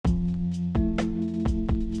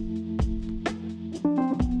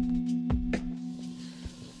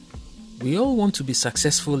We all want to be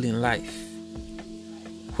successful in life,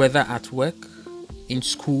 whether at work, in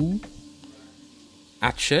school,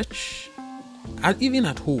 at church, and even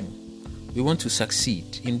at home. We want to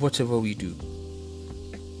succeed in whatever we do.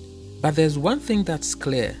 But there's one thing that's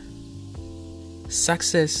clear.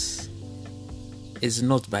 Success is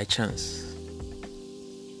not by chance.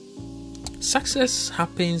 Success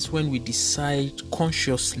happens when we decide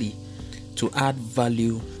consciously to add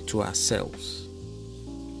value to ourselves.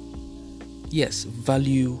 Yes,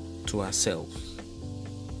 value to ourselves.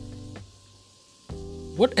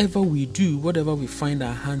 Whatever we do, whatever we find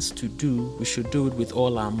our hands to do, we should do it with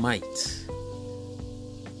all our might,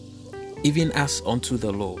 even as unto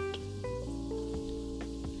the Lord.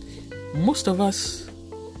 Most of us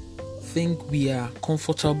think we are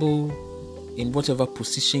comfortable in whatever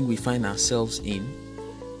position we find ourselves in,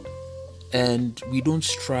 and we don't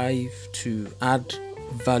strive to add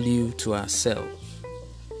value to ourselves.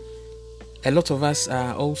 A lot of us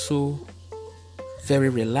are also very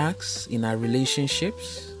relaxed in our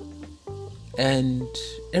relationships, and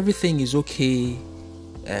everything is okay,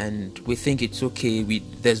 and we think it's okay.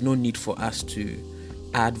 There's no need for us to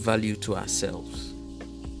add value to ourselves.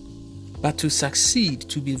 But to succeed,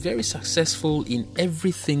 to be very successful in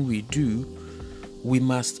everything we do, we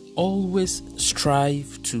must always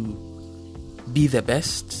strive to be the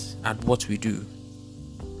best at what we do.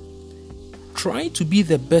 Trying to be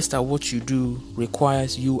the best at what you do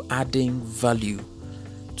requires you adding value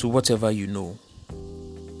to whatever you know.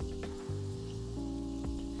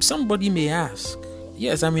 Somebody may ask,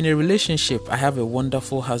 yes, I'm in a relationship. I have a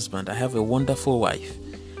wonderful husband. I have a wonderful wife.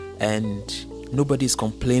 And nobody's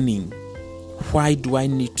complaining. Why do I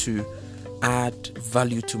need to add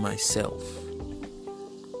value to myself?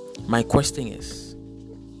 My question is,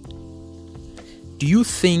 do you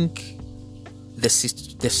think the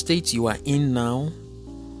state you are in now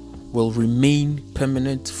will remain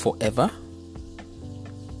permanent forever?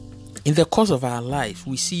 In the course of our life,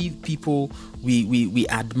 we see people we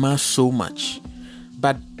admire so much,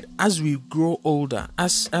 but as we grow older,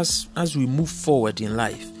 as we move forward in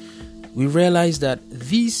life, we realize that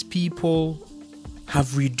these people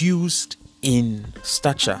have reduced in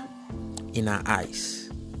stature in our eyes.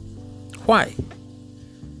 Why?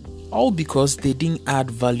 All because they didn't add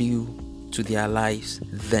value to their lives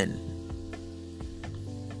then.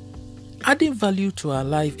 Adding value to our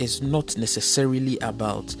life is not necessarily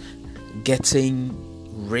about getting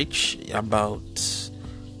rich, about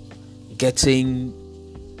getting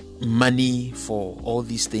money for all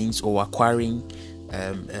these things, or acquiring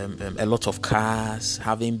a lot of cars,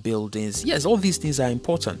 having buildings. Yes, all these things are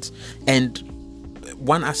important, and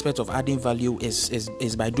one aspect of adding value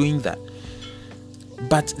is by doing that.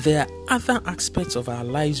 But there are other aspects of our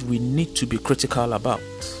lives we need to be critical about,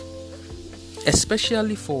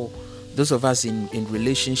 especially for those of us in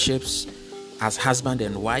relationships as husband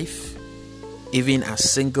and wife, even as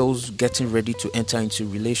singles getting ready to enter into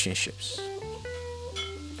relationships.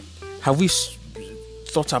 Have we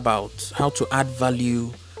thought about how to add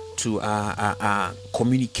value to our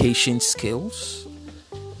communication skills?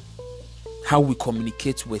 How we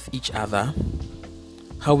communicate with each other?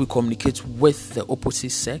 How we communicate with the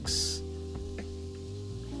opposite sex?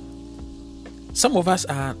 Some of us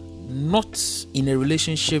are not in a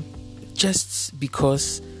relationship just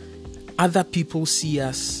because other people see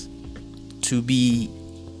us to be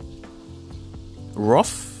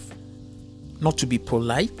rough, not to be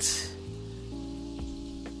polite.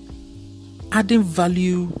 Adding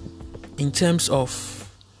value in terms of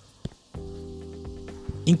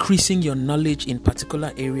increasing your knowledge in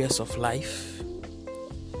particular areas of life.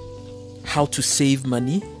 How to save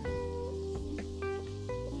money,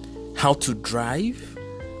 how to drive.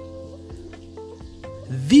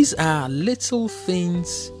 These are little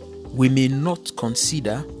things we may not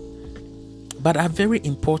consider, but are very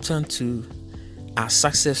important to our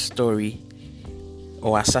success story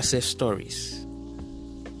or our success stories.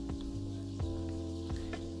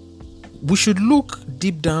 We should look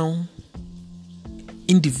deep down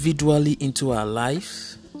individually into our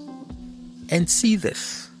lives and see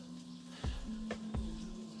this.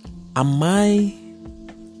 Am I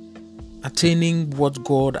attaining what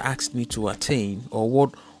God asked me to attain, or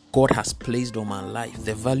what God has placed on my life,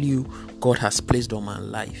 the value God has placed on my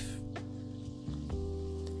life?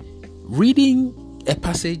 Reading a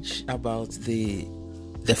passage about the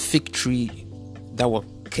fig tree that was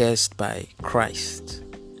cursed by Christ.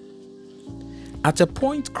 At a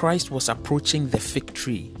point, Christ was approaching the fig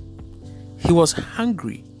tree. He was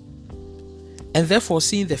hungry, and therefore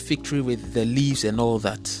seeing the fig tree with the leaves and all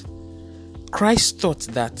that, Christ thought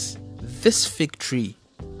that this fig tree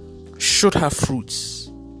should have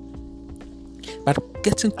fruits But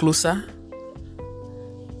getting closer,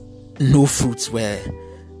 no fruits were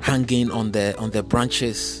hanging on the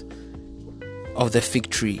branches of the fig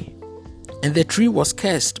tree. And the tree was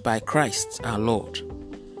cursed by Christ our Lord.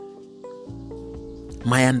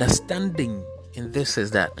 My understanding in this is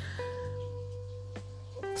that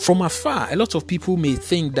from afar, a lot of people may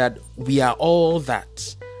think that we are all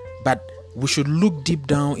that, but we should look deep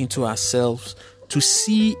down into ourselves to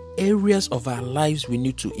see areas of our lives we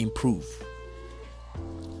need to improve.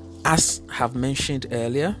 As I have mentioned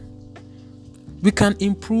earlier, we can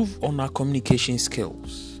improve on our communication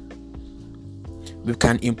skills. We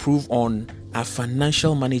can improve on our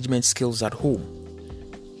financial management skills at home.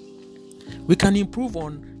 We can improve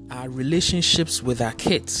on our relationships with our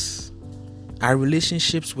kids, our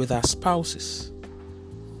relationships with our spouses,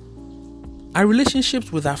 our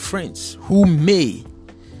relationships with our friends who may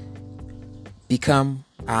become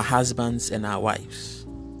our husbands and our wives.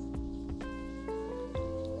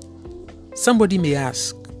 Somebody may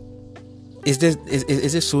ask, is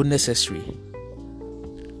it so necessary?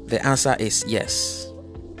 The answer is yes.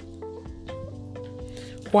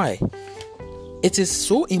 Why? It is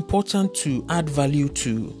so important to add value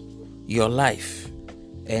to your life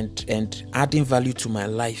and adding value to my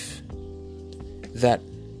life that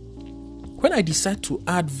when I decide to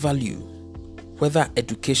add value, whether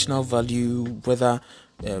educational value, whether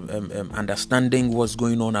understanding what's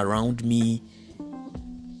going on around me,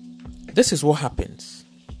 this is what happens.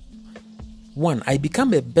 One, I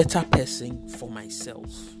become a better person for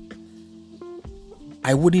myself.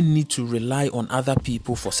 I wouldn't need to rely on other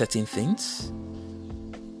people for certain things.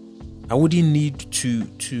 I wouldn't need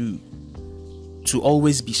to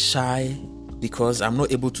always be shy because I'm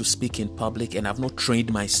not able to speak in public and I've not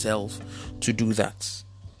trained myself to do that.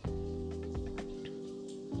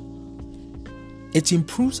 It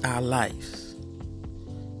improves our lives.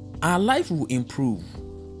 Our life will improve,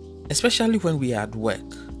 especially when we are at work.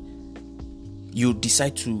 You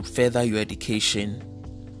decide to further your education.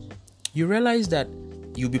 You realize that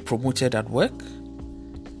you'll be promoted at work.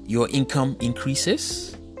 Your income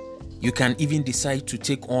increases. You can even decide to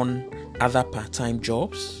take on other part-time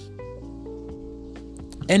jobs.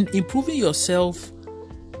 And improving yourself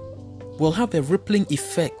will have a rippling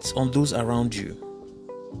effect on those around you,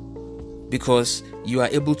 because you are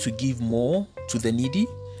able to give more to the needy.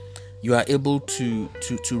 You are able to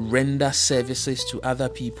render services to other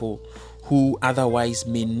people who otherwise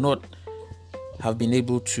may not have been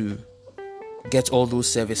able to get all those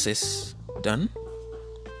services done.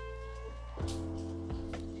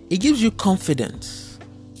 It gives you confidence.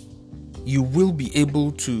 You will be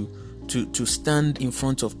able to stand in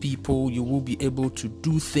front of people. You will be able to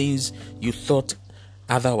do things you thought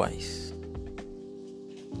otherwise.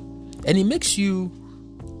 And it makes you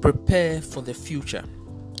prepare for the future.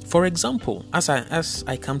 For example, as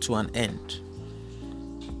I come to an end,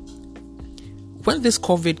 when this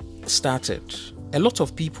COVID started, a lot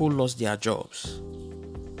of people lost their jobs.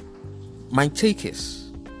 My take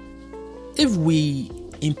is, if we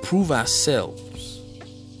improve ourselves,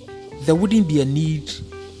 there wouldn't be a need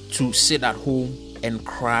to sit at home and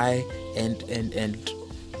cry and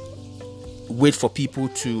wait for people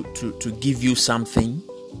to give you something.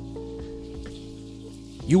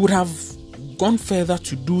 You would have gone further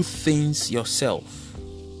to do things yourself.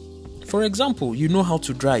 For example, you know how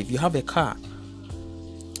to drive, you have a car.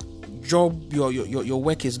 Your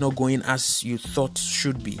work is not going as you thought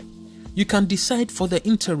should be. You can decide for the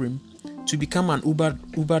interim to become an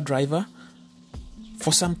Uber driver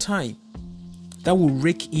for some time. That will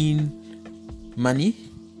rake in money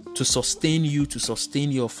to sustain you, to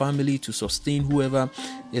sustain your family, to sustain whoever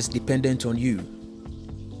is dependent on you.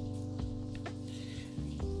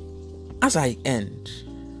 As I end,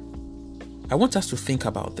 I want us to think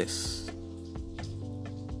about this.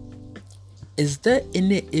 Is there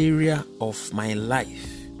any area of my life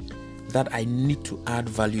that I need to add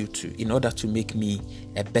value to in order to make me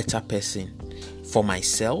a better person for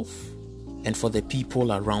myself and for the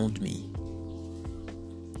people around me?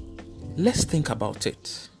 Let's think about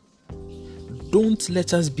it. Don't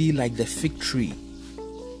let us be like the fig tree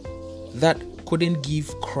that couldn't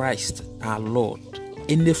give Christ our Lord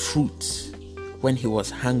any fruit when he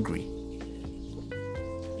was hungry.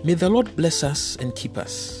 May the Lord bless us and keep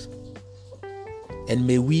us. And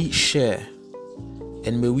may we share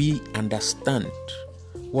and may we understand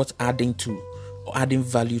what adding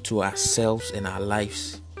value to ourselves and our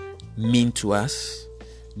lives mean to us,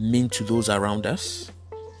 mean to those around us,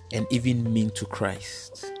 and even mean to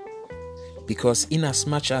Christ. Because in as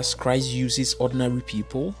much as Christ uses ordinary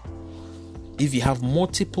people, if you have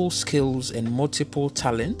multiple skills and multiple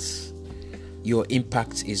talents, your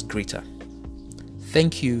impact is greater.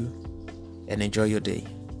 Thank you and enjoy your day.